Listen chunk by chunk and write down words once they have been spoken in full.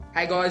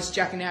Hey guys,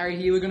 Jack and Harry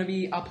here. We're going to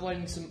be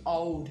uploading some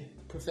old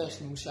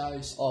professional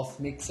shows Off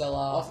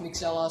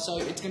Mixella. so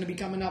it's going to be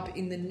coming up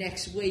in the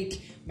next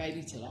week,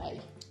 maybe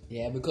today.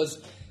 Yeah,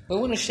 because we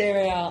want to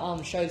share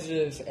our shows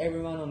with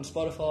everyone on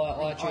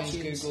Spotify,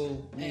 iTunes,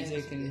 Google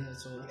Music, and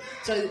that's all.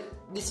 So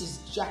this is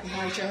Jack and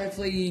Harry Show.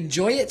 Hopefully you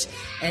enjoy it,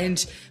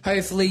 and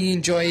hopefully you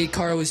enjoy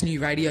Coral's new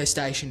radio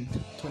station,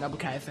 Twin Double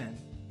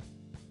KFM.